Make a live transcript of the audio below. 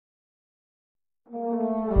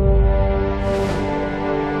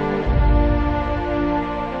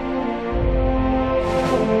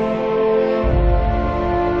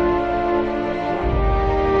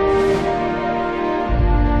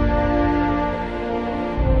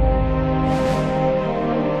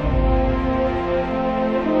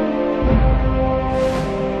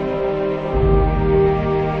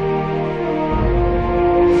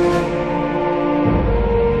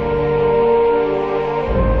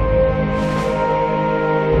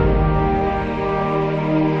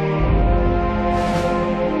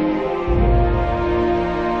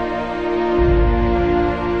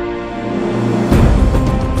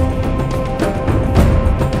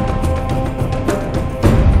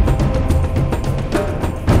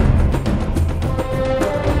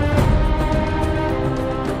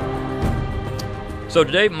So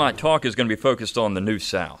today my talk is going to be focused on the New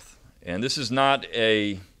South. And this is not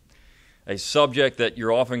a subject that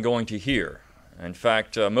you're often going to hear. In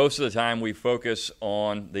fact, most of the time we focus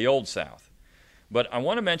on the Old South. But I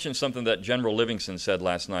want to mention something that General Livingston said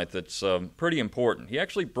last night that's pretty important. He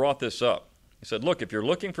actually brought this up. He said, look, if you're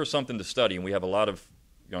looking for something to study, and we have a lot of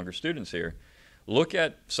younger students here, look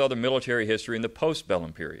at Southern military history in the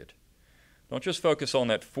postbellum period. Don't just focus on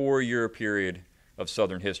that 4-year period of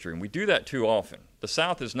Southern history. And we do that too often. The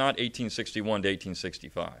South is not 1861 to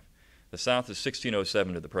 1865. The South is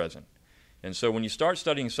 1607 to the present. And so when you start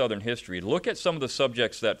studying Southern history, look at some of the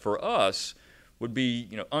subjects that for us would be,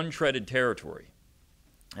 untreaded territory.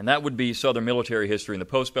 And that would be Southern military history in the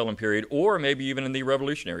postbellum period, or maybe even in the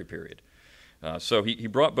Revolutionary period. So he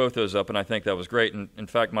brought both those up, and I think that was great. And in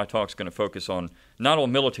fact, my talk's going to focus on not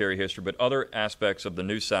only military history, but other aspects of the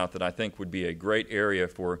New South that I think would be a great area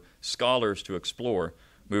for scholars to explore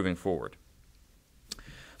moving forward.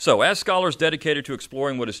 So, as scholars dedicated to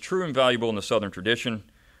exploring what is true and valuable in the Southern tradition,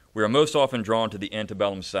 we are most often drawn to the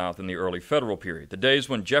antebellum South in the early federal period, the days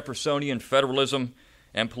when Jeffersonian federalism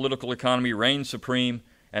and political economy reigned supreme,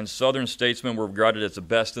 and Southern statesmen were regarded as the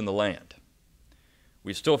best in the land.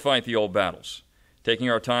 We still fight the old battles, taking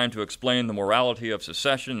our time to explain the morality of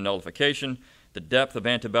secession and nullification, the depth of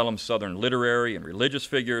antebellum Southern literary and religious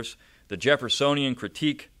figures, the Jeffersonian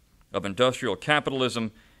critique of industrial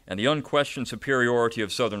capitalism, and the unquestioned superiority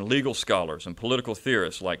of Southern legal scholars and political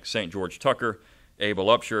theorists like St. George Tucker, Abel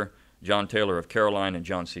Upshur, John Taylor of Caroline, and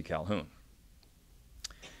John C. Calhoun.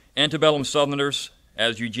 Antebellum Southerners,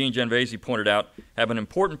 as Eugene Genovese pointed out, have an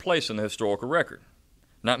important place in the historical record,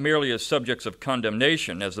 not merely as subjects of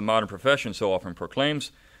condemnation, as the modern profession so often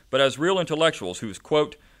proclaims, but as real intellectuals whose,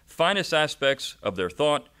 quote, finest aspects of their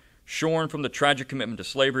thought, shorn from the tragic commitment to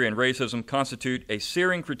slavery and racism, constitute a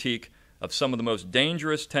searing critique of some of the most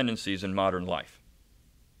dangerous tendencies in modern life.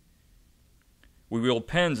 We wield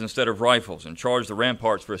pens instead of rifles and charge the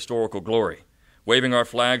ramparts for historical glory, waving our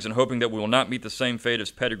flags and hoping that we will not meet the same fate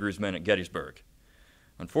as Pettigrew's men at Gettysburg.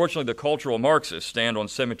 Unfortunately, the cultural Marxists stand on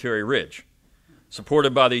Cemetery Ridge,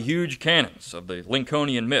 supported by the huge cannons of the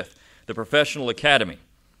Lincolnian myth, the professional academy,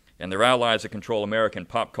 and their allies that control American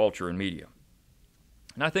pop culture and media.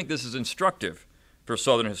 And I think this is instructive for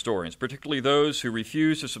Southern historians, particularly those who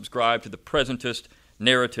refuse to subscribe to the presentist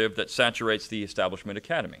narrative that saturates the establishment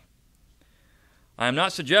academy. I am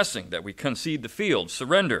not suggesting that we concede the field,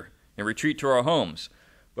 surrender, and retreat to our homes,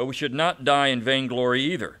 but we should not die in vainglory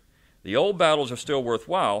either. The old battles are still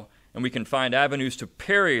worthwhile, and we can find avenues to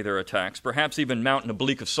parry their attacks, perhaps even mount an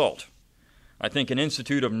oblique assault. I think an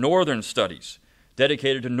Institute of Northern Studies,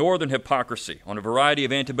 dedicated to Northern hypocrisy on a variety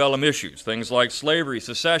of antebellum issues, things like slavery,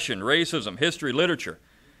 secession, racism, history, literature,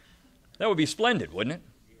 that would be splendid, wouldn't it?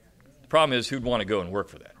 The problem is, who'd want to go and work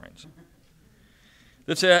for that, right?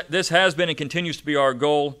 So, this has been and continues to be our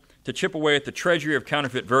goal, to chip away at the treasury of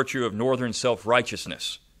counterfeit virtue of Northern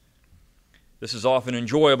self-righteousness. This is often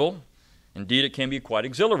enjoyable. Indeed, it can be quite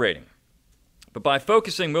exhilarating. But by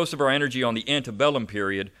focusing most of our energy on the antebellum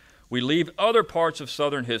period, we leave other parts of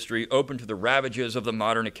Southern history open to the ravages of the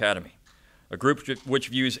modern academy, a group which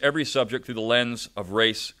views every subject through the lens of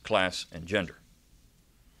race, class, and gender.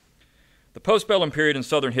 The postbellum period in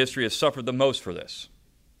Southern history has suffered the most for this.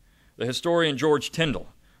 The historian George Tyndall,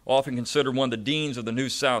 often considered one of the deans of the New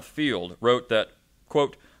South field, wrote that,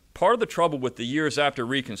 quote, part of the trouble with the years after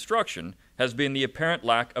Reconstruction has been the apparent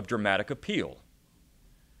lack of dramatic appeal.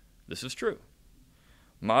 This is true.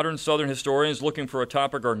 Modern Southern historians looking for a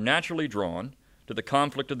topic are naturally drawn to the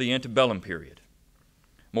conflict of the antebellum period.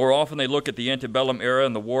 More often they look at the antebellum era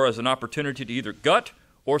and the war as an opportunity to either gut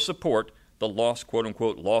or support the lost,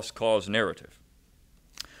 quote-unquote, lost cause narrative.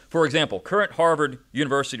 For example, current Harvard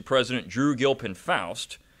University President Drew Gilpin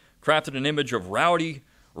Faust crafted an image of rowdy,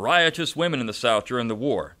 riotous women in the South during the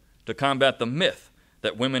war to combat the myth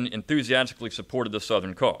that women enthusiastically supported the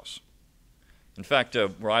Southern cause. In fact,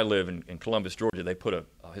 where I live in Columbus, Georgia, they put a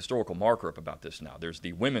historical marker up about this now. There's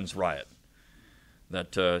the women's riot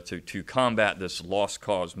that to combat this lost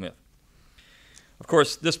cause myth. Of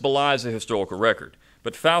course, this belies the historical record,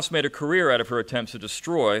 but Faust made a career out of her attempts to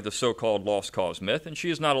destroy the so-called lost cause myth, and she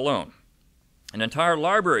is not alone. An entire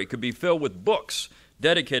library could be filled with books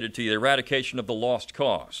dedicated to the eradication of the lost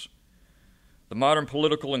cause. The modern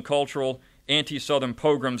political and cultural anti-Southern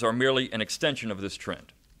pogroms are merely an extension of this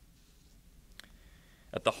trend.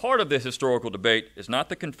 At the heart of this historical debate is not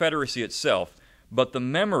the Confederacy itself, but the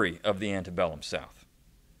memory of the antebellum South,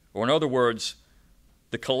 or in other words,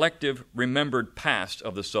 the collective remembered past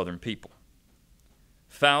of the Southern people.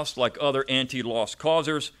 Faust, like other anti-lost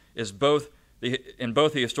causers, is both in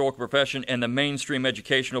both the historical profession and the mainstream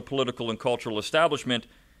educational, political, and cultural establishment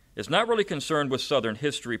is not really concerned with Southern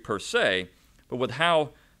history per se, but with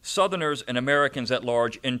how Southerners and Americans at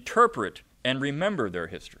large interpret and remember their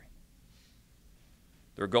history.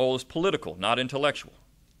 Their goal is political, not intellectual.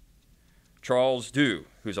 Charles Dew,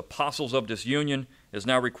 whose Apostles of Disunion is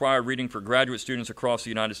now required reading for graduate students across the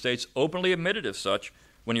United States, openly admitted as such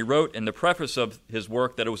when he wrote in the preface of his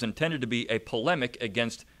work that it was intended to be a polemic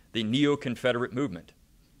against the neo-Confederate movement.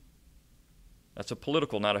 That's a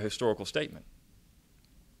political, not a historical statement.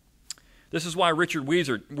 This is why Richard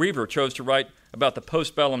Weaver chose to write about the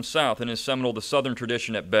postbellum South in his seminal The Southern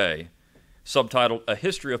Tradition at Bay, subtitled A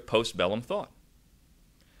History of Postbellum Thought.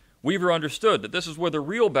 Weaver understood that this is where the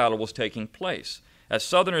real battle was taking place, as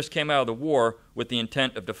Southerners came out of the war with the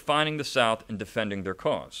intent of defining the South and defending their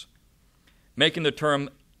cause. Making the term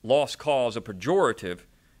lost cause a pejorative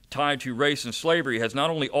tied to race and slavery has not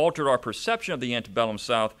only altered our perception of the antebellum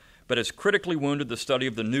South, but has critically wounded the study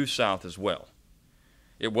of the New South as well.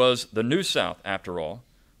 It was the New South, after all,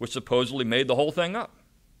 which supposedly made the whole thing up.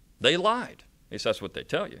 They lied. At least that's what they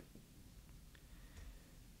tell you.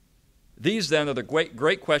 These, then, are the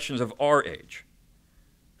great questions of our age.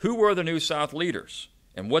 Who were the New South leaders,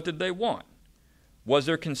 and what did they want? Was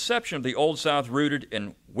their conception of the Old South rooted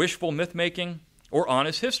in wishful myth-making or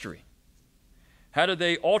honest history? How did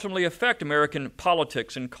they ultimately affect American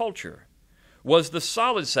politics and culture? Was the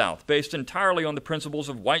Solid South based entirely on the principles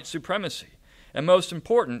of white supremacy? And most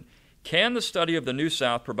important, can the study of the New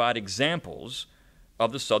South provide examples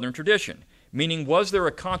of the Southern tradition? Meaning, was there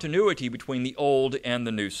a continuity between the Old and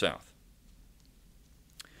the New South?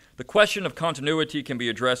 The question of continuity can be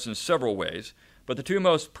addressed in several ways, but the two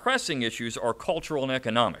most pressing issues are cultural and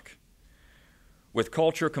economic, with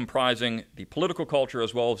culture comprising the political culture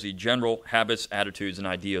as well as the general habits, attitudes, and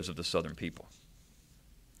ideas of the Southern people.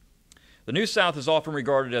 The New South is often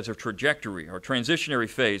regarded as a trajectory or transitionary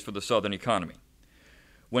phase for the Southern economy.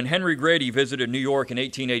 When Henry Grady visited New York in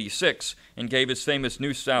 1886 and gave his famous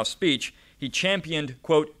New South speech, he championed,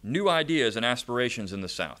 quote, new ideas and aspirations in the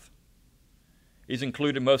South. These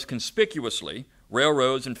included most conspicuously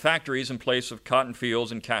railroads and factories in place of cotton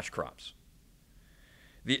fields and cash crops.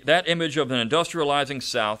 That image of an industrializing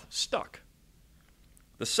South stuck.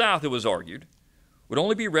 The South, it was argued, would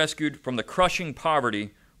only be rescued from the crushing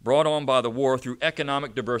poverty brought on by the war through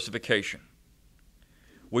economic diversification.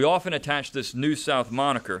 We often attach this New South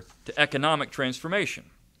moniker to economic transformation.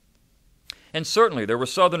 And certainly there were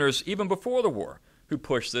Southerners even before the war who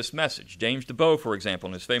pushed this message. James DeBow, for example,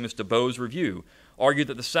 in his famous DeBow's Review, argued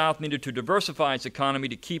that the South needed to diversify its economy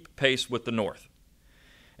to keep pace with the North.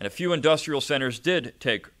 And a few industrial centers did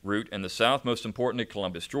take root in the South, most importantly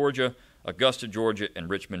Columbus, Georgia, Augusta, Georgia, and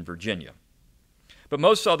Richmond, Virginia. But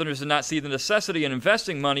most Southerners did not see the necessity in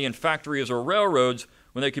investing money in factories or railroads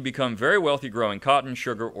when they could become very wealthy growing cotton,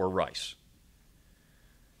 sugar, or rice.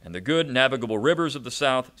 And the good navigable rivers of the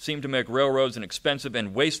South seemed to make railroads an expensive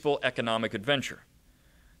and wasteful economic adventure.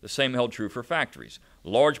 The same held true for factories.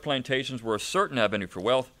 Large plantations were a certain avenue for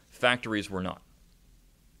wealth, factories were not.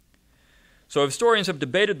 So historians have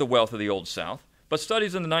debated the wealth of the Old South, but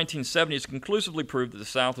studies in the 1970s conclusively proved that the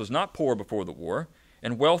South was not poor before the war,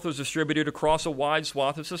 and wealth was distributed across a wide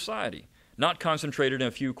swath of society, not concentrated in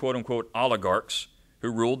a few quote-unquote oligarchs who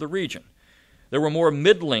ruled the region. There were more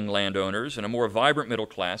middling landowners and a more vibrant middle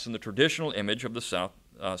class in the traditional image of the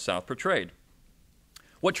South portrayed.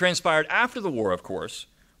 What transpired after the war, of course,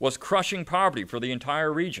 was crushing poverty for the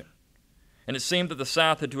entire region, and it seemed that the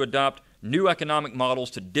South had to adopt new economic models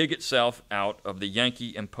to dig itself out of the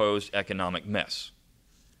Yankee-imposed economic mess.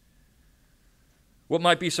 What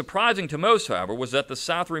might be surprising to most, however, was that the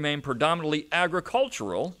South remained predominantly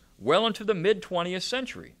agricultural well into the mid-20th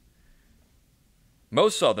century.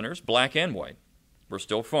 Most Southerners, black and white, were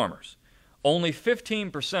still farmers. Only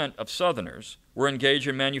 15% of Southerners were engaged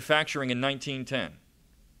in manufacturing in 1910.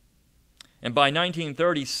 And by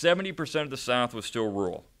 1930, 70% of the South was still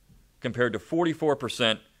rural, compared to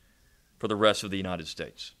 44% for the rest of the United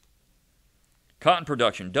States. Cotton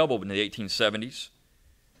production doubled in the 1870s,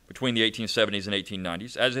 between the 1870s and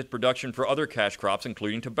 1890s, as did production for other cash crops,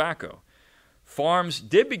 including tobacco. Farms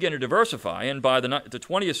did begin to diversify, and by the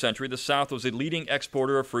 20th century, the South was a leading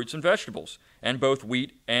exporter of fruits and vegetables, and both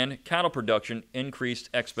wheat and cattle production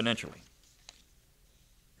increased exponentially.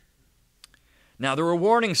 Now, there were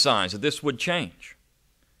warning signs that this would change,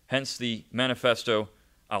 hence the manifesto,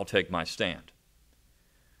 I'll Take My Stand.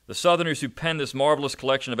 The Southerners who penned this marvelous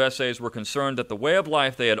collection of essays were concerned that the way of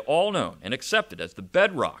life they had all known and accepted as the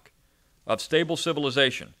bedrock of stable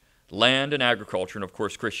civilization, land and agriculture, and of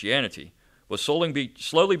course Christianity, was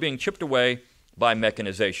slowly being chipped away by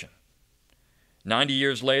mechanization. 90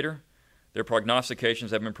 years later, their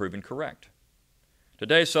prognostications have been proven correct.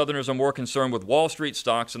 Today, Southerners are more concerned with Wall Street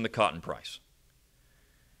stocks and the cotton price.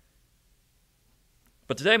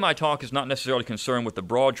 But today my talk is not necessarily concerned with the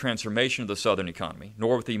broad transformation of the Southern economy,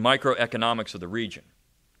 nor with the microeconomics of the region,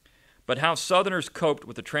 but how Southerners coped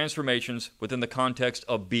with the transformations within the context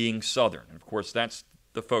of being Southern. And of course, that's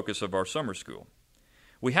the focus of our summer school.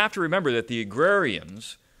 We have to remember that the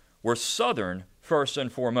agrarians were Southern first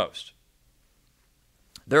and foremost.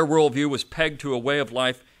 Their worldview was pegged to a way of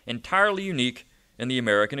life entirely unique in the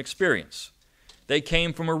American experience. They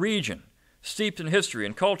came from a region steeped in history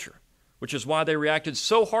and culture, which is why they reacted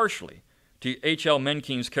so harshly to H.L.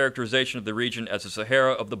 Menkein's characterization of the region as the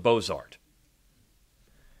Sahara of the Beaux-Arts.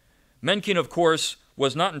 Mencken, of course,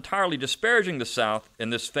 was not entirely disparaging the South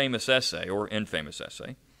in this famous essay, or infamous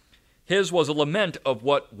essay. His was a lament of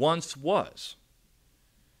what once was.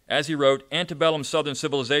 As he wrote, antebellum Southern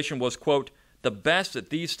civilization was, quote, the best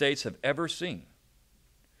that these states have ever seen.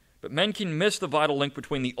 But Mencken missed the vital link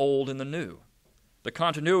between the old and the new, the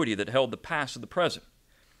continuity that held the past to the present.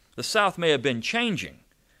 The South may have been changing,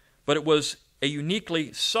 but it was a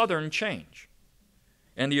uniquely Southern change,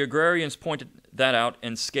 and the agrarians pointed that out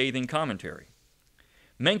in scathing commentary.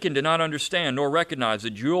 Mencken did not understand nor recognize the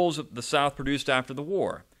jewels the South produced after the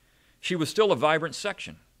war. She was still a vibrant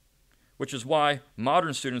section, which is why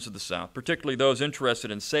modern students of the South, particularly those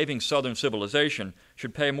interested in saving Southern civilization,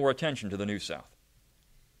 should pay more attention to the New South.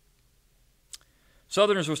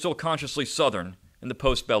 Southerners were still consciously Southern in the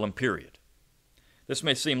postbellum period. This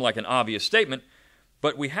may seem like an obvious statement,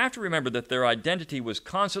 but we have to remember that their identity was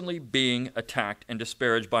constantly being attacked and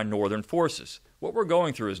disparaged by Northern forces. What we're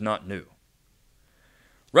going through is not new.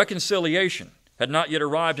 Reconciliation had not yet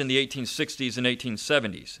arrived in the 1860s and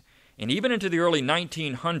 1870s, and even into the early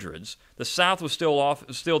 1900s, the South was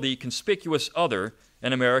still the conspicuous other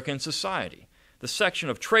in American society, the section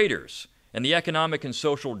of traders and the economic and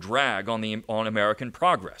social drag on American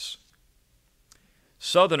progress.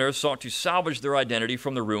 Southerners sought to salvage their identity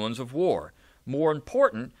from the ruins of war. More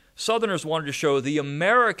important, Southerners wanted to show the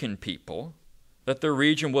American people that their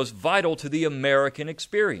region was vital to the American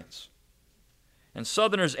experience. And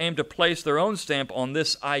Southerners aimed to place their own stamp on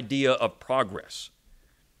this idea of progress.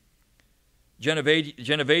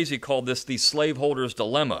 Genovese called this the slaveholder's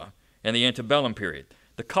dilemma in the antebellum period,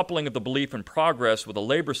 the coupling of the belief in progress with a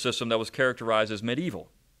labor system that was characterized as medieval.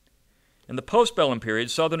 In the postbellum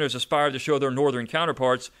period, Southerners aspired to show their Northern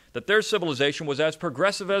counterparts that their civilization was as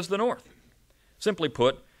progressive as the North. Simply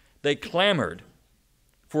put, they clamored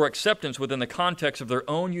for acceptance within the context of their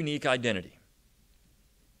own unique identity.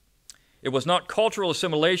 It was not cultural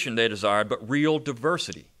assimilation they desired, but real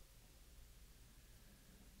diversity.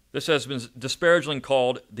 This has been disparagingly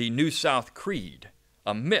called the New South Creed,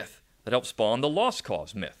 a myth that helped spawn the Lost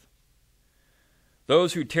Cause myth.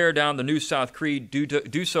 Those who tear down the New South Creed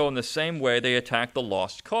do so in the same way they attack the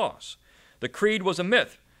Lost Cause. The creed was a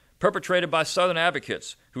myth perpetrated by Southern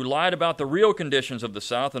advocates who lied about the real conditions of the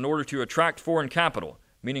South in order to attract foreign capital,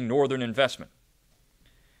 meaning Northern investment.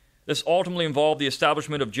 This ultimately involved the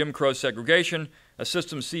establishment of Jim Crow segregation, a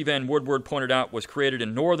system C. Van Woodward pointed out was created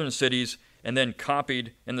in northern cities and then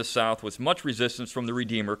copied in the South with much resistance from the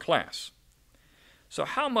Redeemer class. So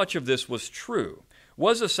how much of this was true?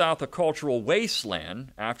 Was the South a cultural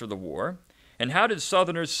wasteland after the war? And how did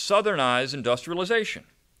Southerners Southernize industrialization?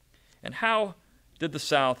 And how did the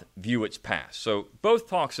South view its past? So both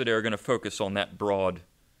talks today are going to focus on that broad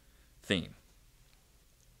theme.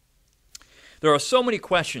 There are so many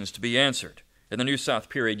questions to be answered in the New South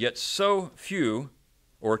period, yet so few,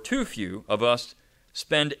 or too few, of us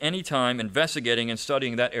spend any time investigating and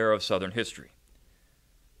studying that era of Southern history.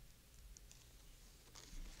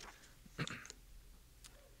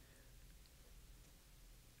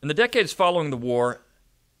 In the decades following the war,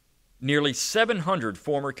 nearly 700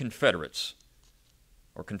 former Confederates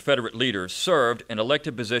or Confederate leaders served in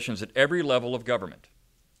elected positions at every level of government.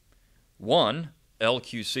 One,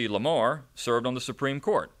 L.Q.C. Lamar, served on the Supreme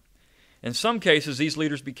Court. In some cases, these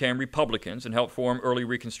leaders became Republicans and helped form early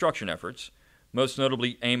Reconstruction efforts, most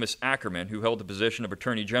notably Amos Ackerman, who held the position of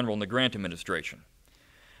Attorney General in the Grant administration.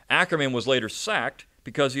 Ackerman was later sacked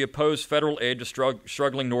because he opposed federal aid to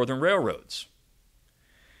struggling northern railroads.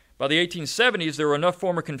 By the 1870s, there were enough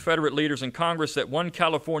former Confederate leaders in Congress that one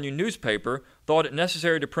California newspaper thought it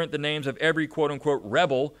necessary to print the names of every quote-unquote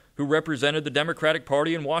rebel who represented the Democratic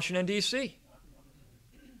Party in Washington, D.C.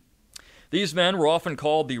 These men were often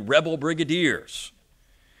called the rebel brigadiers,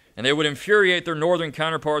 and they would infuriate their northern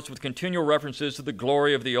counterparts with continual references to the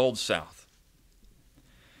glory of the Old South.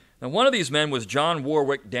 Now, one of these men was John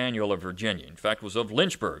Warwick Daniel of Virginia. In fact, was of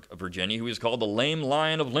Lynchburg of Virginia, who is called the Lame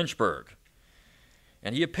Lion of Lynchburg.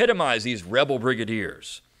 and he epitomized these rebel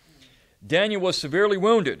brigadiers. Daniel was severely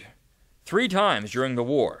wounded 3 times during the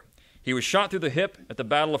war. He was shot through the hip at the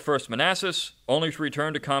Battle of First Manassas, only to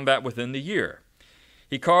return to combat within the year.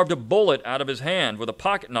 He carved a bullet out of his hand with a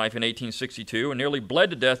pocket knife in 1862 and nearly bled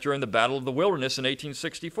to death during the Battle of the Wilderness in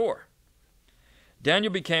 1864.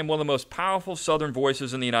 Daniel became one of the most powerful Southern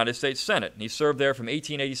voices in the United States Senate, and he served there from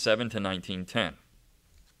 1887 to 1910.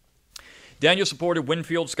 Daniel supported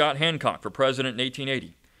Winfield Scott Hancock for president in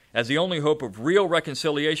 1880 as the only hope of real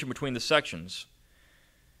reconciliation between the sections,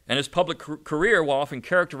 and his public career, while often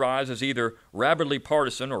characterized as either rabidly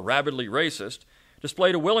partisan or rabidly racist,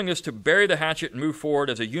 displayed a willingness to bury the hatchet and move forward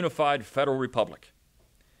as a unified federal republic.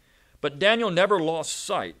 But Daniel never lost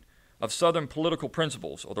sight of Southern political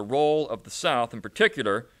principles or the role of the South, in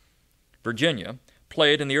particular Virginia,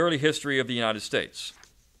 played in the early history of the United States.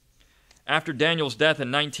 After Daniel's death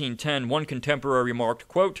in 1910, one contemporary remarked,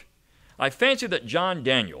 quote, "I fancy that John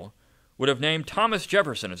Daniel would have named Thomas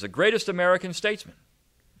Jefferson as the greatest American statesman.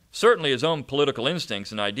 Certainly his own political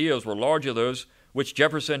instincts and ideals were largely those which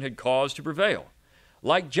Jefferson had caused to prevail.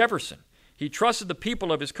 Like Jefferson, he trusted the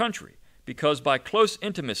people of his country because by close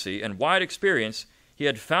intimacy and wide experience he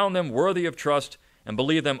had found them worthy of trust and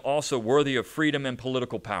believed them also worthy of freedom and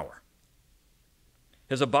political power.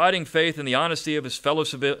 His abiding faith in the honesty of his fellow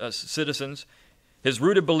citizens, his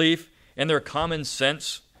rooted belief in their common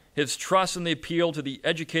sense, his trust in the appeal to the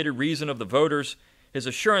educated reason of the voters, his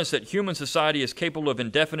assurance that human society is capable of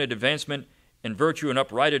indefinite advancement in virtue and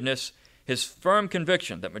uprightness, his firm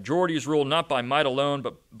conviction that majorities rule not by might alone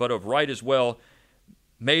but of right as well,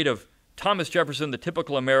 made of Thomas Jefferson the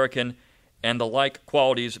typical American, and the like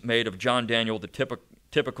qualities made of John Daniel the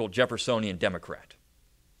typical Jeffersonian Democrat."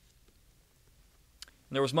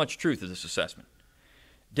 And there was much truth to this assessment.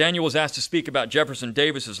 Daniel was asked to speak about Jefferson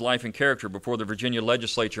Davis's life and character before the Virginia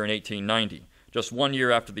legislature in 1890, just 1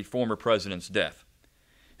 year after the former president's death.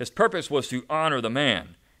 His purpose was to honor the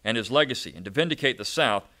man and his legacy and to vindicate the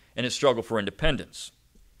South in its struggle for independence.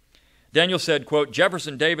 Daniel said, quote,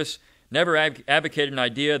 "Jefferson Davis never advocated an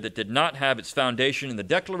idea that did not have its foundation in the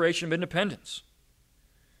Declaration of Independence.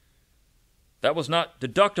 That was not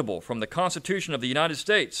deductible from the Constitution of the United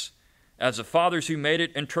States, as the fathers who made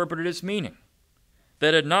it interpreted its meaning.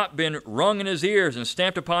 That had not been rung in his ears and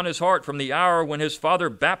stamped upon his heart from the hour when his father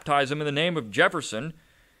baptized him in the name of Jefferson,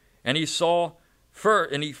 and he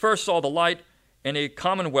first saw the light in a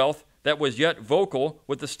commonwealth that was yet vocal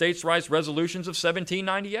with the states' rights resolutions of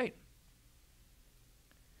 1798.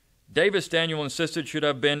 Davis, Daniel insisted, should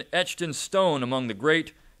have been etched in stone among the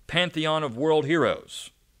great pantheon of world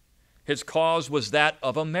heroes. His cause was that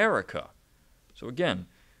of America." So again,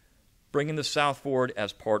 bringing the South forward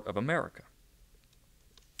as part of America.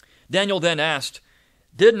 Daniel then asked,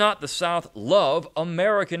 did not the South love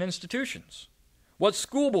American institutions? What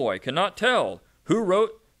schoolboy cannot tell who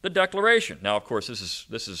wrote the Declaration? Now, of course, this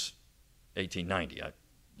is 1890.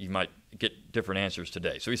 You might get different answers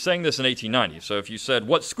today. So he's saying this in 1890. So if you said,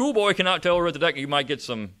 what schoolboy cannot tell who wrote the Declaration, you might get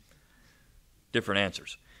some different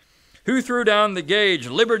answers. Who threw down the gauge,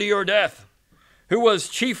 liberty or death? Who was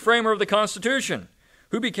chief framer of the Constitution?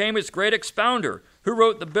 Who became its great expounder? Who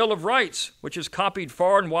wrote the Bill of Rights, which is copied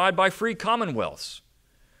far and wide by free commonwealths?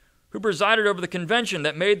 Who presided over the convention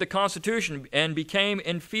that made the Constitution and became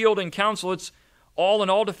in field and council its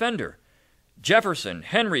all-in-all defender? Jefferson,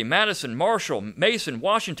 Henry, Madison, Marshall, Mason,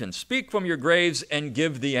 Washington, speak from your graves and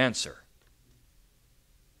give the answer.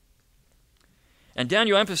 And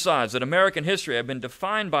Daniel emphasized that American history had been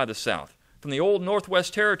defined by the South, from the old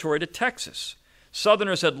Northwest Territory to Texas.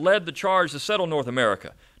 Southerners had led the charge to settle North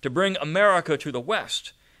America, to bring America to the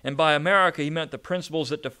West. And by America, he meant the principles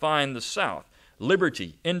that define the South: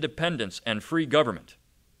 liberty, independence, and free government.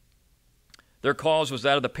 Their cause was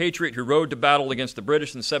that of the patriot who rode to battle against the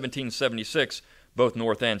British in 1776, both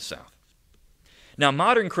North and South. Now,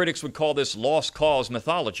 modern critics would call this lost cause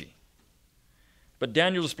mythology. But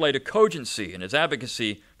Daniel displayed a cogency in his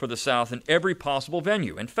advocacy for the South in every possible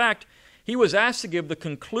venue. In fact, he was asked to give the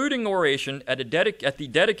concluding oration at the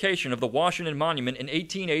dedication of the Washington Monument in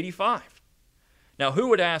 1885. Now, who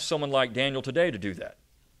would ask someone like Daniel today to do that?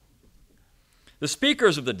 The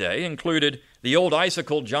speakers of the day included the old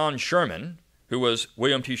icicle John Sherman, who was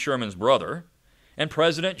William T. Sherman's brother, and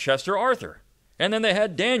President Chester Arthur. And then they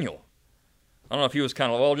had Daniel. I don't know if he was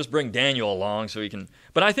kind of, well, just bring Daniel along so he can...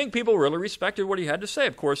 But I think people really respected what he had to say,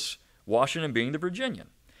 of course, Washington being the Virginian.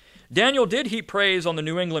 Daniel did heap praise on the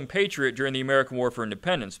New England Patriot during the American War for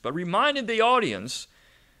Independence, but reminded the audience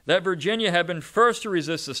that Virginia had been first to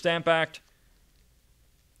resist the Stamp Act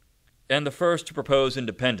and the first to propose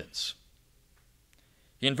independence.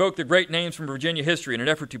 He invoked the great names from Virginia history in an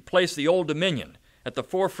effort to place the Old Dominion at the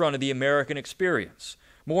forefront of the American experience.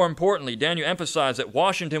 More importantly, Daniel emphasized that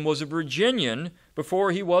Washington was a Virginian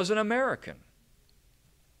before he was an American.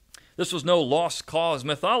 This was no lost cause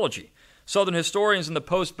mythology. Southern historians in the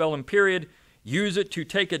postbellum period use it to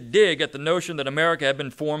take a dig at the notion that America had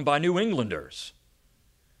been formed by New Englanders.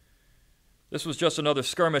 This was just another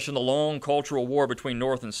skirmish in the long cultural war between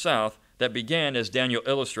North and South that began, as Daniel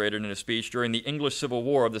illustrated in his speech, during the English Civil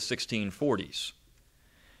War of the 1640s.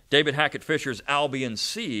 David Hackett Fisher's Albion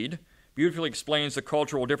Seed beautifully explains the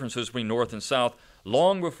cultural differences between North and South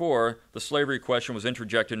long before the slavery question was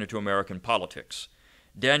interjected into American politics.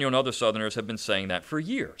 Daniel and other Southerners have been saying that for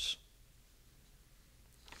years.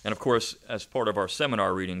 And of course, as part of our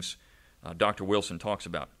seminar readings, Dr. Wilson talks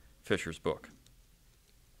about Fisher's book.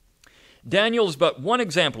 Daniel is but one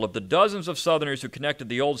example of the dozens of Southerners who connected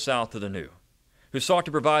the Old South to the New, who sought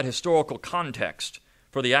to provide historical context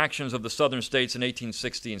for the actions of the Southern states in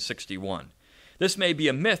 1860 and 61. This may be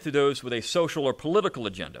a myth to those with a social or political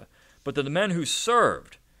agenda, but to the men who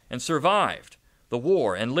served and survived the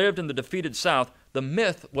war and lived in the defeated South, the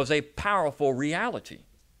myth was a powerful reality.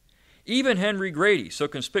 Even Henry Grady, so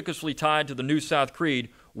conspicuously tied to the New South creed,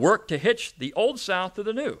 worked to hitch the Old South to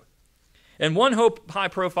the New. In one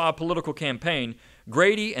high-profile political campaign,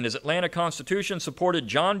 Grady and his Atlanta Constitution supported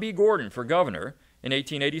John B. Gordon for governor in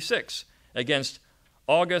 1886 against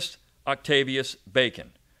August Octavius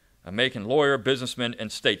Bacon, a Macon lawyer, businessman,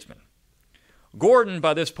 and statesman. Gordon,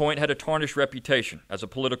 by this point, had a tarnished reputation as a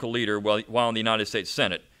political leader while in the United States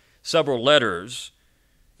Senate. Several letters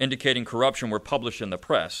indicating corruption were published in the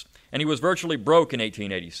press, and he was virtually broke in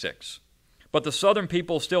 1886. But the Southern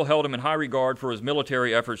people still held him in high regard for his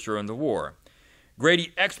military efforts during the war.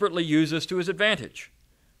 Grady expertly used this to his advantage.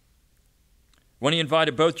 When he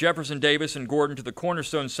invited both Jefferson Davis and Gordon to the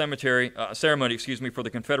Cornerstone ceremony for the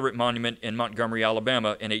Confederate monument in Montgomery,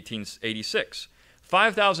 Alabama in 1886,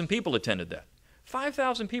 5,000 people attended that.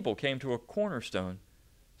 5,000 people came to a Cornerstone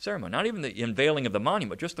ceremony, not even the unveiling of the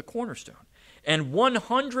monument, just the Cornerstone. And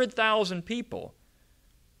 100,000 people,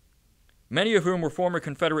 many of whom were former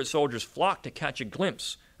Confederate soldiers, flocked to catch a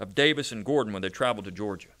glimpse of Davis and Gordon when they traveled to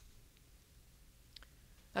Georgia.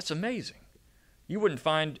 That's amazing. You wouldn't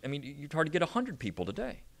find, you'd hard to get 100 people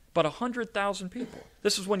today, but 100,000 people.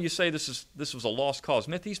 This is when you say this was a lost cause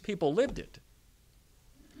myth. These people lived it.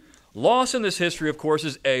 Lost in this history, of course,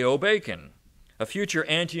 is A.O. Bacon, a future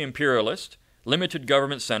anti-imperialist, limited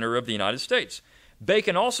government senator of the United States.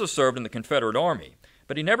 Bacon also served in the Confederate Army,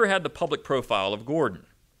 but he never had the public profile of Gordon.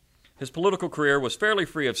 His political career was fairly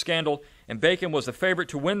free of scandal, and Bacon was the favorite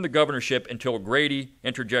to win the governorship until Grady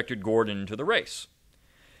interjected Gordon into the race.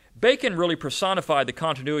 Bacon really personified the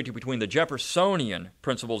continuity between the Jeffersonian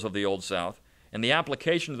principles of the Old South and the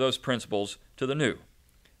application of those principles to the New.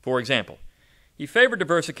 For example, he favored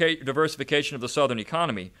diversification of the Southern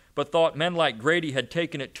economy, but thought men like Grady had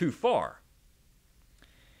taken it too far.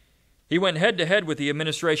 He went head-to-head with the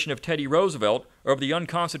administration of Teddy Roosevelt over the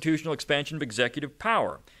unconstitutional expansion of executive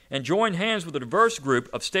power and joined hands with a diverse group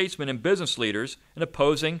of statesmen and business leaders in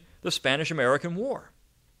opposing the Spanish-American War.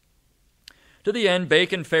 To the end,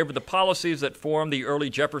 Bacon favored the policies that formed the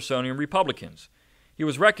early Jeffersonian Republicans. He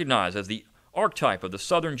was recognized as the archetype of the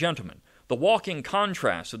Southern gentleman, the walking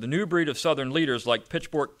contrast of the new breed of Southern leaders like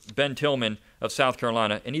Pitchfork Ben Tillman of South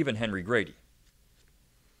Carolina and even Henry Grady.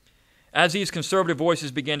 As these conservative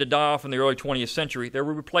voices began to die off in the early 20th century, they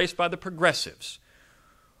were replaced by the progressives.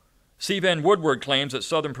 C. Van Woodward claims that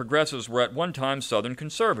Southern progressives were at one time Southern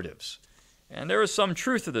conservatives. And there is some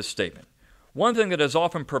truth to this statement. One thing that has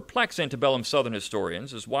often perplexed antebellum Southern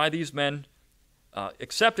historians is why these men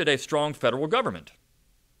accepted a strong federal government.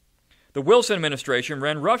 The Wilson administration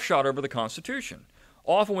ran roughshod over the Constitution,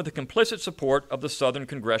 often with the complicit support of the Southern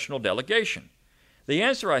congressional delegation. The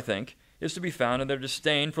answer, I think, is to be found in their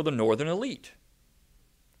disdain for the Northern elite.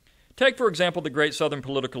 Take, for example, the great Southern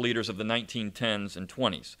political leaders of the 1910s and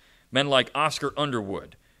 20s, men like Oscar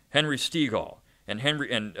Underwood, Henry Stegall, and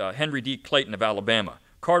Henry D. Clayton of Alabama,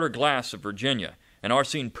 Carter Glass of Virginia, and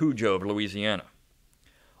Arsene Pujol of Louisiana.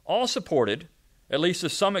 All supported, at least to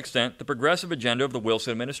some extent, the progressive agenda of the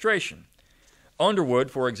Wilson administration.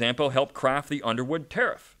 Underwood, for example, helped craft the Underwood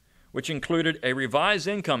Tariff, which included a revised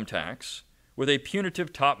income tax with a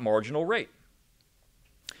punitive top marginal rate.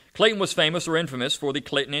 Clayton was famous or infamous for the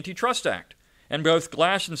Clayton Antitrust Act, and both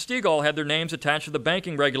Glass and Stegall had their names attached to the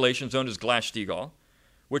banking regulations known as Glass-Steagall,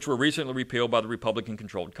 which were recently repealed by the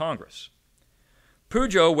Republican-controlled Congress.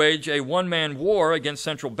 Pujol waged a one-man war against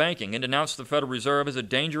central banking and denounced the Federal Reserve as a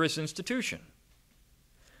dangerous institution.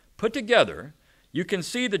 Put together, you can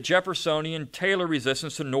see the Jeffersonian Taylor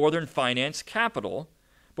resistance to Northern finance capital,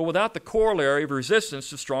 but without the corollary of resistance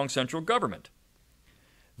to strong central government.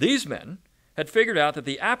 These men had figured out that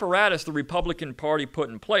the apparatus the Republican Party put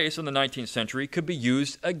in place in the 19th century could be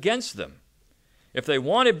used against them. If they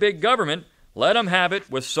wanted big government, let them have it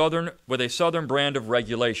with a Southern brand of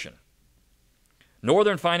regulation.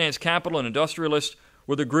 Northern finance capital and industrialists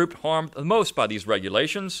were the group harmed the most by these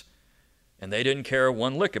regulations, and they didn't care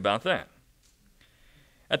one lick about that.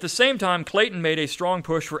 At the same time, Clayton made a strong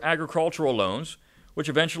push for agricultural loans, which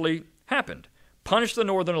eventually happened, punished the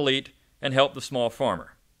Northern elite, and helped the small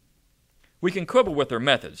farmer. We can quibble with their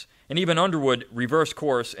methods, and even Underwood reversed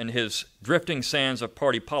course in his Drifting Sands of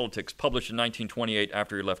Party Politics, published in 1928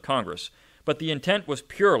 after he left Congress, but the intent was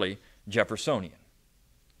purely Jeffersonian.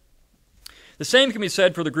 The same can be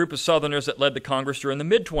said for the group of Southerners that led the Congress during the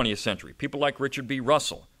mid-20th century, people like Richard B.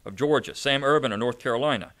 Russell of Georgia, Sam Ervin of North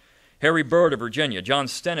Carolina, Harry Byrd of Virginia, John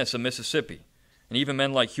Stennis of Mississippi, and even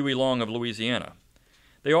men like Huey Long of Louisiana.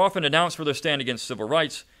 They often announced for their stand against civil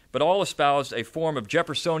rights, but all espoused a form of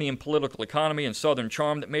Jeffersonian political economy and Southern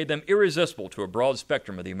charm that made them irresistible to a broad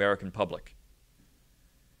spectrum of the American public.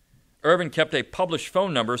 Ervin kept a published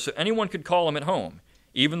phone number so anyone could call him at home,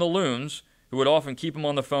 even the loons, who would often keep him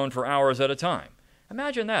on the phone for hours at a time.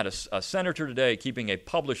 Imagine that, a senator today keeping a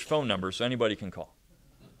published phone number so anybody can call.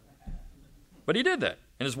 But he did that,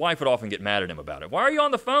 and his wife would often get mad at him about it. Why are you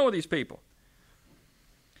on the phone with these people?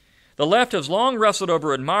 The left has long wrestled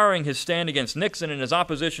over admiring his stand against Nixon and his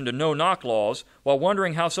opposition to no-knock laws, while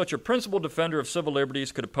wondering how such a principled defender of civil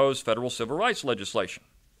liberties could oppose federal civil rights legislation.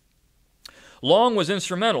 Long was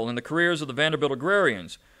instrumental in the careers of the Vanderbilt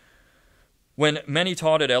agrarians, when many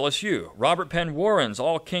taught at LSU. Robert Penn Warren's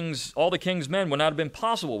All the King's Men would not have been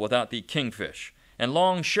possible without the Kingfish, and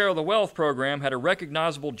Long's Share the Wealth program had a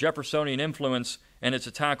recognizable Jeffersonian influence in its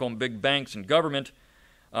attack on big banks and government,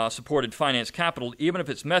 supported finance capital, even if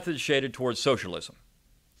its methods shaded towards socialism.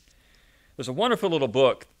 There's a wonderful little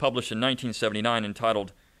book published in 1979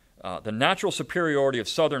 entitled The Natural Superiority of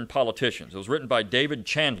Southern Politicians. It was written by David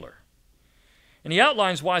Chandler. And he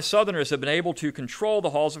outlines why Southerners have been able to control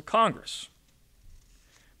the halls of Congress.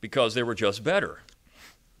 Because they were just better.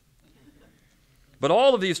 But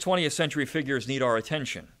all of these 20th century figures need our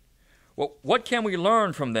attention. Well, what can we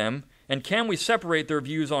learn from them, and can we separate their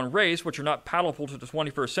views on race, which are not palatable to the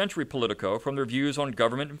 21st century politico, from their views on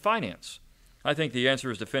government and finance? I think the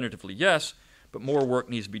answer is definitively yes, but more work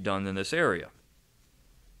needs to be done in this area.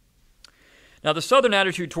 Now, the Southern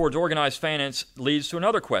attitude towards organized finance leads to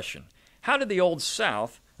another question. How did the Old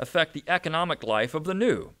South affect the economic life of the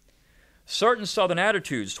New? Certain Southern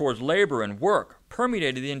attitudes towards labor and work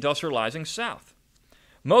permeated the industrializing South.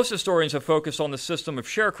 Most historians have focused on the system of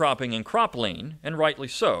sharecropping and crop lien, and rightly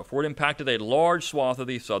so, for it impacted a large swath of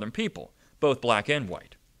the Southern people, both black and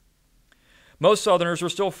white. Most Southerners were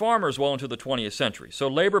still farmers well into the 20th century, so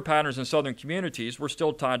labor patterns in Southern communities were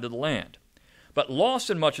still tied to the land. But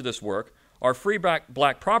lost in much of this work are free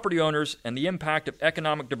black property owners and the impact of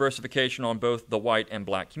economic diversification on both the white and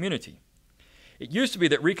black community. It used to be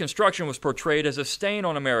that Reconstruction was portrayed as a stain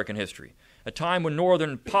on American history, a time when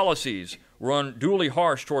Northern policies were unduly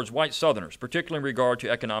harsh towards white Southerners, particularly in regard to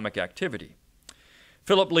economic activity.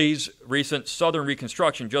 Philip Lee's recent Southern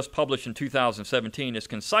Reconstruction, just published in 2017, has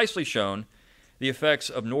concisely shown the effects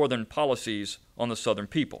of Northern policies on the Southern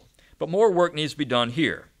people. But more work needs to be done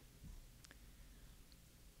here.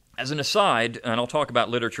 As an aside, and I'll talk about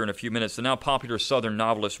literature in a few minutes, the now popular Southern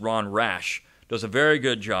novelist Ron Rash does a very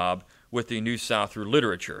good job with the New South through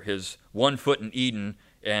literature. His One Foot in Eden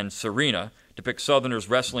and Serena depict Southerners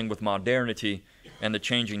wrestling with modernity and the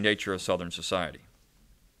changing nature of Southern society.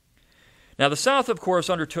 Now, the South, of course,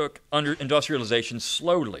 undertook industrialization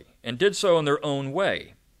slowly and did so in their own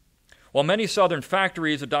way. While many Southern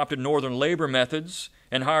factories adopted Northern labor methods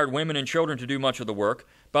and hired women and children to do much of the work,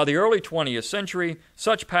 by the early 20th century,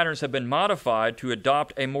 such patterns have been modified to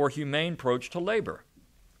adopt a more humane approach to labor.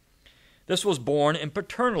 This was born in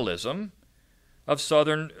paternalism of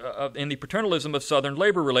Southern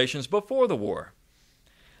labor relations before the war.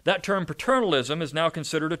 That term paternalism is now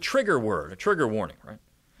considered a trigger word, a trigger warning, right?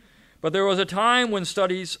 But there was a time when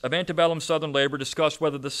studies of antebellum Southern labor discussed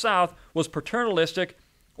whether the South was paternalistic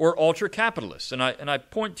or ultra-capitalist. And I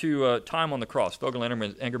point to Time on the Cross, Vogel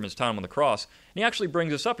Engerman's Time on the Cross, and he actually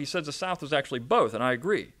brings this up. He says the South was actually both, and I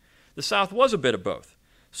agree. The South was a bit of both.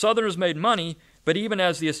 Southerners made money, but even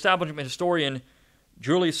as the establishment historian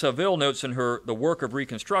Julie Saville notes in her The Work of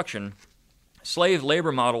Reconstruction, slave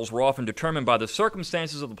labor models were often determined by the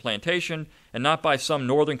circumstances of the plantation and not by some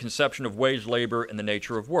Northern conception of wage labor and the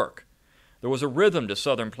nature of work. There was a rhythm to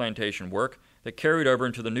Southern plantation work that carried over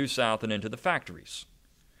into the New South and into the factories.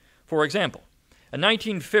 For example, a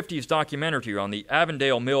 1950s documentary on the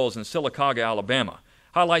Avondale Mills in Sylacauga, Alabama,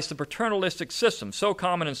 highlights the paternalistic system so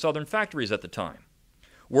common in Southern factories at the time.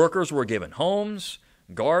 Workers were given homes,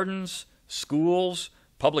 gardens, schools,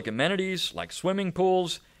 public amenities like swimming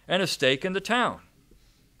pools, and a stake in the town.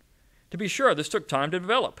 To be sure, this took time to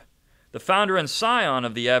develop. The founder and scion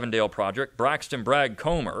of the Avondale Project, Braxton Bragg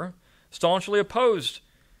Comer, staunchly opposed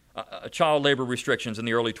child labor restrictions in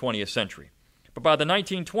the early 20th century. But by the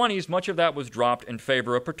 1920s, much of that was dropped in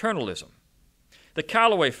favor of paternalism. The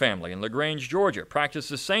Callaway family in LaGrange, Georgia, practiced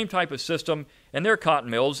the same type of system in their cotton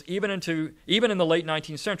mills even in the late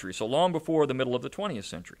 19th century, so long before the middle of the 20th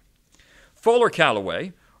century. Fuller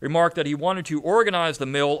Callaway remarked that he wanted to organize the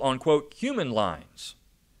mill on, quote, human lines.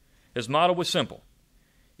 His motto was simple.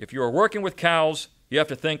 If you are working with cows, you have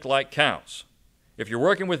to think like cows. If you're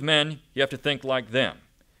working with men, you have to think like them.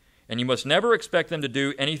 And you must never expect them to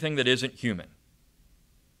do anything that isn't human.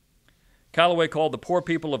 Callaway called the poor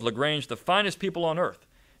people of LaGrange the finest people on earth,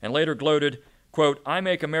 and later gloated, quote, I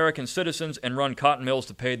make American citizens and run cotton mills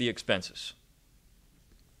to pay the expenses.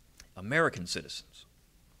 American citizens.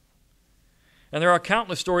 And there are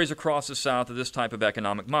countless stories across the South of this type of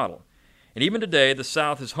economic model. And even today, the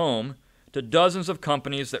South is home to dozens of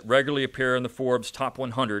companies that regularly appear in the Forbes Top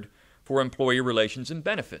 100 for employee relations and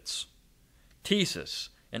benefits. TSYS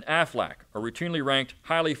and AFLAC are routinely ranked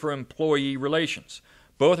highly for employee relations.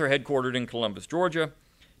 Both are headquartered in Columbus, Georgia.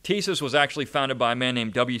 TSYS was actually founded by a man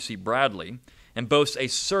named W.C. Bradley and boasts a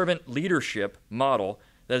servant leadership model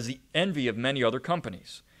that is the envy of many other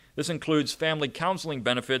companies. This includes family counseling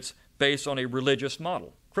benefits based on a religious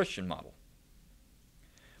model, Christian model.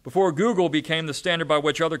 Before Google became the standard by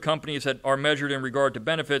which other companies are measured in regard to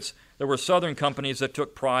benefits, there were Southern companies that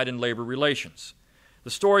took pride in labor relations. The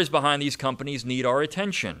stories behind these companies need our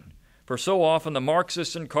attention, for so often the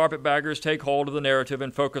Marxists and carpetbaggers take hold of the narrative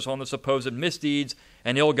and focus on the supposed misdeeds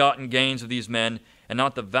and ill-gotten gains of these men and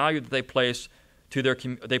not the value that they place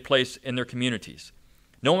in their communities.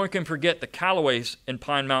 No one can forget the Callaways in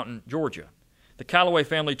Pine Mountain, Georgia. The Callaway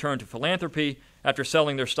family turned to philanthropy after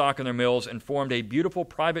selling their stock in their mills and formed a beautiful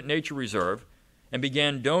private nature reserve and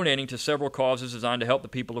began donating to several causes designed to help the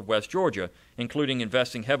people of West Georgia, including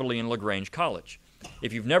investing heavily in LaGrange College.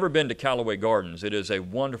 If you've never been to Callaway Gardens, it is a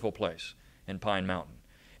wonderful place in Pine Mountain.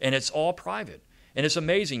 And it's all private. And it's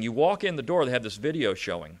amazing. You walk in the door, they have this video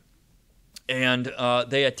showing, and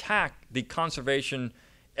they attack the conservation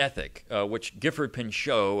ethic, which Gifford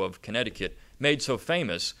Pinchot of Connecticut made so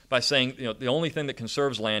famous by saying, the only thing that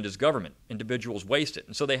conserves land is government. Individuals waste it.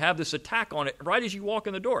 And so they have this attack on it right as you walk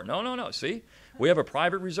in the door. No, see? We have a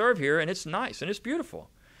private reserve here, and it's nice, and it's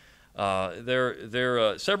beautiful.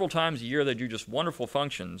 Several times a year they do just wonderful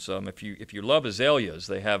functions. If you love azaleas,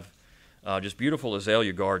 they have just beautiful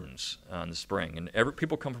azalea gardens in the spring. And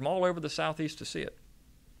people come from all over the Southeast to see it.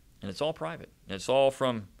 And it's all private. And it's all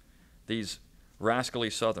from these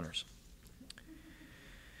rascally Southerners.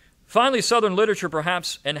 Finally, Southern literature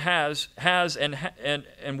perhaps has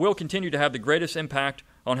and will continue to have the greatest impact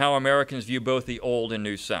on how Americans view both the Old and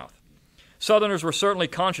New South. Southerners were certainly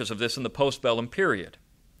conscious of this in the postbellum period.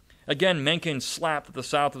 Again, Mencken's slap that the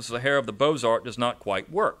South is the hair of the Beaux-Arts does not quite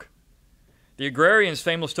work. The agrarians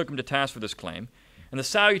famously took him to task for this claim, and the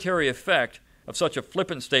salutary effect of such a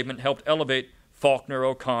flippant statement helped elevate Faulkner,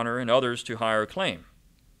 O'Connor, and others to higher acclaim.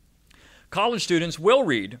 College students will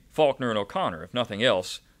read Faulkner and O'Connor, if nothing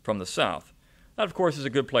else, from the South. That, of course, is a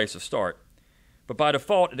good place to start. But by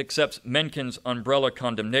default, it accepts Mencken's umbrella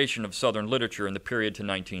condemnation of Southern literature in the period to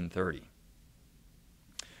 1930.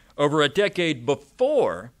 Over a decade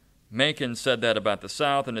before Mencken said that about the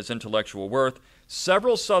South and its intellectual worth,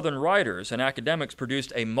 several Southern writers and academics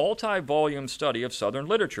produced a multi-volume study of Southern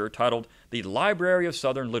literature titled The Library of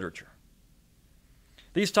Southern Literature.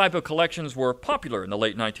 These type of collections were popular in the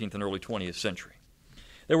late 19th and early 20th century.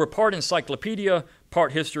 They were part encyclopedia,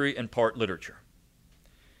 part history, and part literature.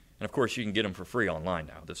 And of course, you can get them for free online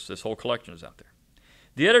now. This whole collection is out there.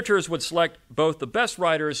 The editors would select both the best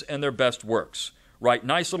writers and their best works, write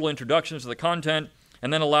nice little introductions to the content,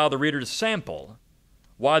 and then allow the reader to sample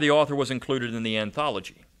why the author was included in the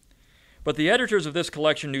anthology. But the editors of this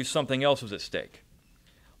collection knew something else was at stake.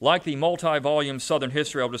 Like the multi-volume Southern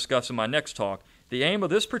history I'll discuss in my next talk, the aim of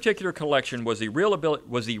this particular collection was the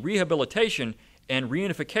rehabilitation and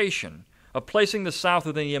reunification of placing the South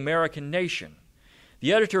within the American nation.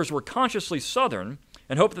 The editors were consciously Southern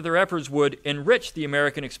and hoped that their efforts would enrich the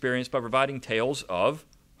American experience by providing tales of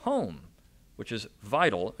home, which is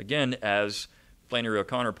vital, again, as Flannery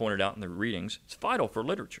O'Connor pointed out in the readings, it's vital for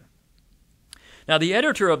literature. Now, the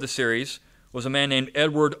editor of the series was a man named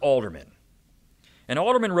Edward Alderman. And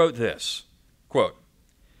Alderman wrote this, quote,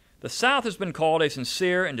 "The South has been called a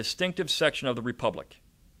sincere and distinctive section of the Republic.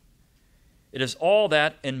 It is all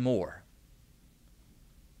that and more.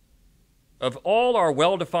 Of all our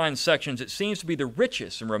well-defined sections, it seems to be the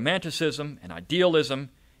richest in romanticism and idealism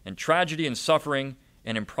and tragedy and suffering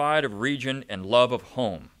and in pride of region and love of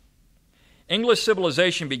home. English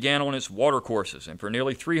civilization began on its watercourses, and for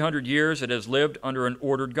nearly 300 years it has lived under an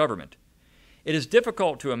ordered government. It is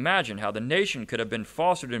difficult to imagine how the nation could have been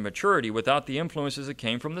fostered in maturity without the influences that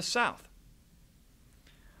came from the South.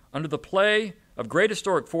 Under the play of great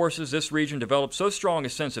historic forces, this region developed so strong a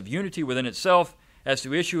sense of unity within itself as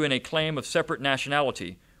to issue in a claim of separate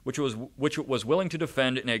nationality, which it was willing to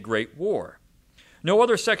defend in a great war. No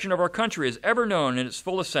other section of our country has ever known in its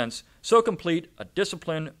fullest sense so complete a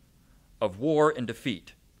discipline of war and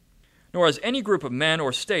defeat, nor has any group of men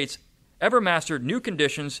or states ever mastered new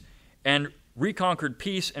conditions and reconquered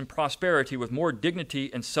peace and prosperity with more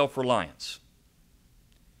dignity and self-reliance.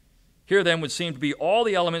 Here then would seem to be all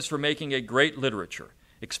the elements for making a great literature: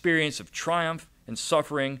 experience of triumph and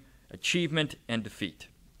suffering, achievement and defeat.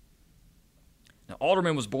 Now,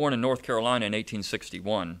 Alderman was born in North Carolina in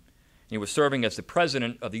 1861, and he was serving as the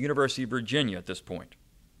president of the University of Virginia at this point.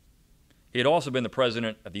 He had also been the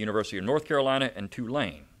president of the University of North Carolina and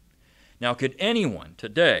Tulane. Now, could anyone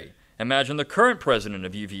today imagine the current president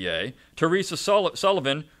of UVA, Teresa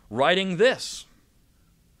Sullivan, writing this?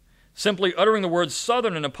 Simply uttering the word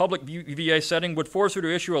Southern in a public UVA setting would force her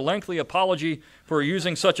to issue a lengthy apology for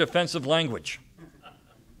using such offensive language.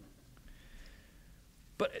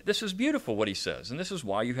 But this is beautiful, what he says, and this is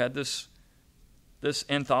why you had this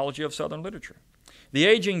anthology of Southern literature. The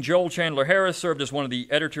aging Joel Chandler Harris served as one of the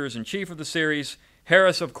editors-in-chief of the series.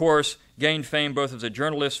 Harris, of course, gained fame both as a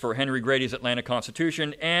journalist for Henry Grady's Atlanta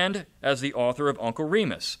Constitution and as the author of Uncle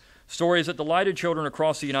Remus, stories that delighted children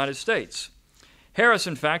across the United States. Harris,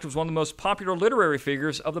 in fact, was one of the most popular literary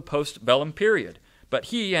figures of the postbellum period, but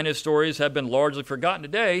he and his stories have been largely forgotten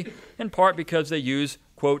today, in part because they use,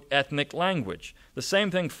 quote, ethnic language. The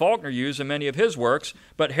same thing Faulkner used in many of his works,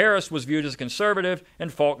 but Harris was viewed as a conservative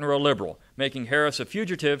and Faulkner a liberal, making Harris a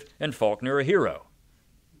fugitive and Faulkner a hero.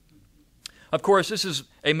 Of course, this is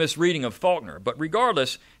a misreading of Faulkner, but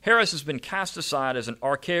regardless, Harris has been cast aside as an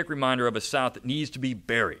archaic reminder of a South that needs to be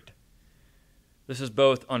buried. This is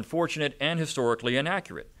both unfortunate and historically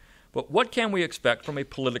inaccurate. But what can we expect from a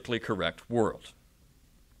politically correct world?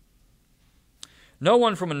 No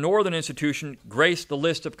one from a northern institution graced the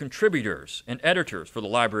list of contributors and editors for the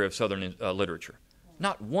Library of Southern Literature.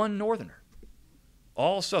 Not one northerner.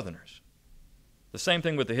 All southerners. The same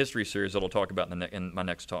thing with the history series that I'll talk about in my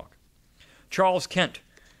next talk. Charles Kent,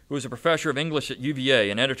 who was a professor of English at UVA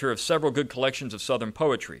and editor of several good collections of Southern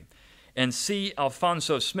poetry, and C.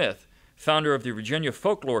 Alphonso Smith, founder of the Virginia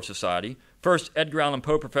Folklore Society, first Edgar Allan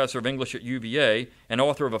Poe professor of English at UVA, and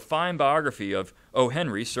author of a fine biography of O.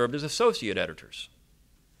 Henry, served as associate editors.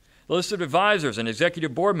 The list of advisors and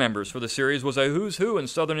executive board members for the series was a who's who in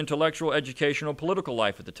Southern intellectual, educational, political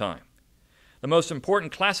life at the time. The most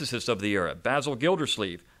important classicist of the era, Basil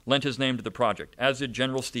Gildersleeve, lent his name to the project, as did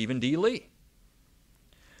General Stephen D. Lee.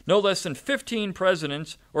 No less than 15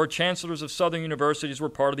 presidents or chancellors of Southern universities were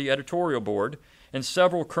part of the editorial board, and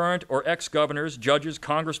several current or ex-governors, judges,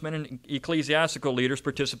 congressmen, and ecclesiastical leaders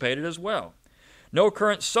participated as well. No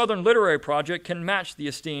current Southern literary project can match the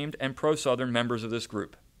esteemed and pro-Southern members of this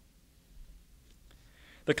group.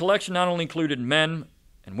 The collection not only included men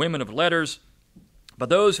and women of letters, but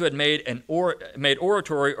those who had made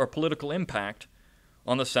oratory or political impact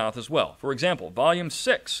on the South as well. For example, Volume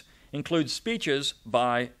 6 includes speeches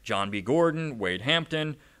by John B. Gordon, Wade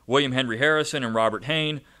Hampton, William Henry Harrison, and Robert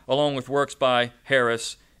Hayne, along with works by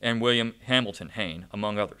Harris and William Hamilton Hayne,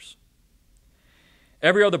 among others.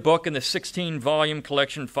 Every other book in the 16-volume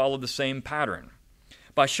collection followed the same pattern.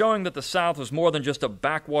 By showing that the South was more than just a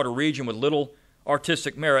backwater region with little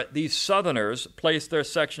artistic merit, these Southerners placed their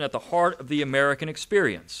section at the heart of the American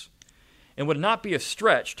experience. It would not be a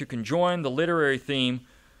stretch to conjoin the literary theme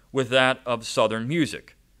with that of Southern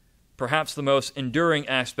music, perhaps the most enduring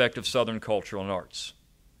aspect of Southern culture and arts.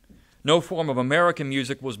 No form of American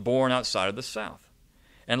music was born outside of the South.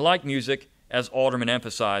 And like music, as Alderman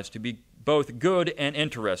emphasized, to be both good and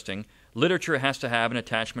interesting, literature has to have an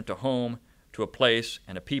attachment to home, to a place,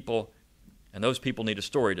 and a people, and those people need a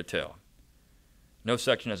story to tell. No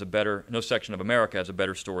section of America has a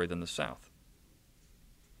better story than the South.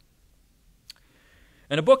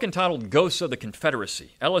 In a book entitled Ghosts of the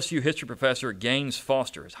Confederacy, LSU history professor Gaines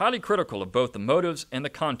Foster is highly critical of both the motives and the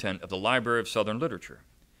content of the Library of Southern Literature.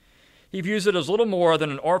 He views it as little more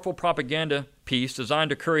than an artful propaganda piece designed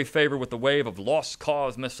to curry favor with the wave of lost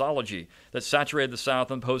cause mythology that saturated the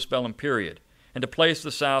South in the postbellum period, and to place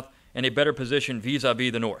the South in a better position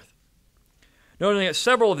vis-a-vis the North. noting that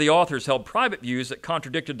several of the authors held private views that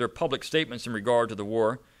contradicted their public statements in regard to the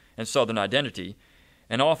war and Southern identity,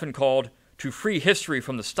 and often called to free history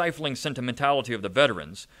from the stifling sentimentality of the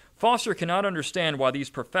veterans, Foster cannot understand why these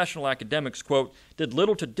professional academics, quote, did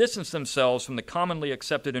little to distance themselves from the commonly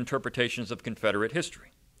accepted interpretations of Confederate history.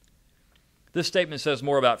 This statement says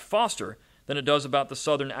more about Foster than it does about the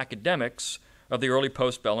Southern academics of the early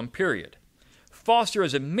postbellum period. Foster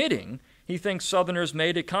is admitting he thinks Southerners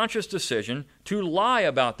made a conscious decision to lie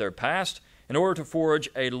about their past in order to forge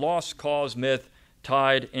a lost cause myth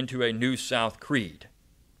tied into a New South creed.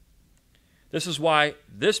 This is why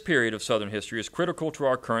this period of Southern history is critical to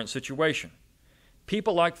our current situation.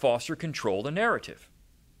 People like Foster control the narrative.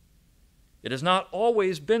 It has not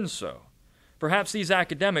always been so. Perhaps these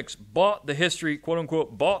academics bought the history, quote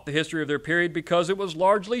unquote, bought the history of their period because it was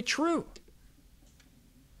largely true.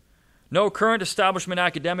 No current establishment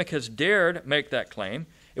academic has dared make that claim.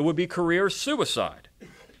 It would be career suicide.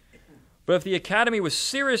 But if the Academy was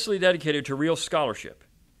seriously dedicated to real scholarship,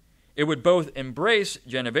 it would both embrace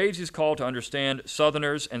Genovese's call to understand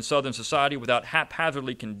Southerners and Southern society without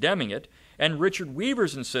haphazardly condemning it, and Richard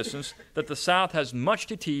Weaver's insistence that the South has much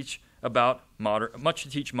to teach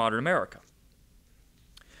modern America.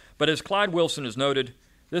 But as Clyde Wilson has noted,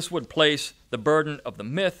 this would place the burden of the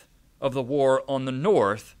myth of the war on the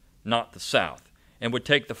North, not the South, and would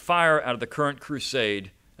take the fire out of the current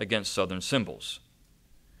crusade against Southern symbols.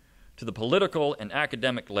 To the political and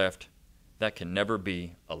academic left, that can never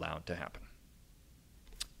be allowed to happen.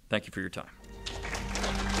 Thank you for your time.